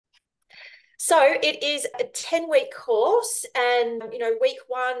So it is a 10-week course, and week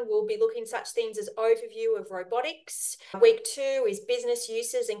one we'll be looking such things as overview of robotics. Week two is business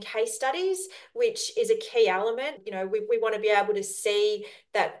uses and case studies, which is a key element. We want to be able to see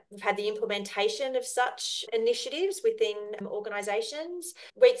that we've had the implementation of such initiatives within organizations.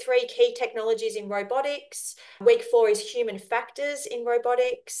 Week three, key technologies in robotics. Week four is human factors in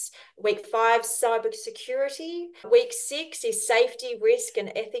robotics. Week five, cybersecurity. Week six is safety, risk,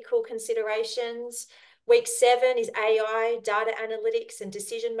 and ethical considerations. Week seven is AI, data analytics, and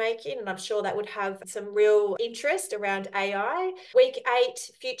decision making. And I'm sure that would have some real interest around AI. Week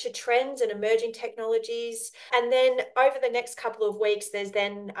eight, future trends and emerging technologies. And then over the next couple of weeks, there's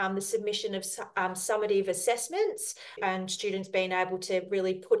then the submission of summative assessments and students being able to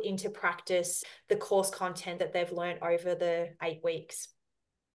really put into practice the course content that they've learned over the 8 weeks.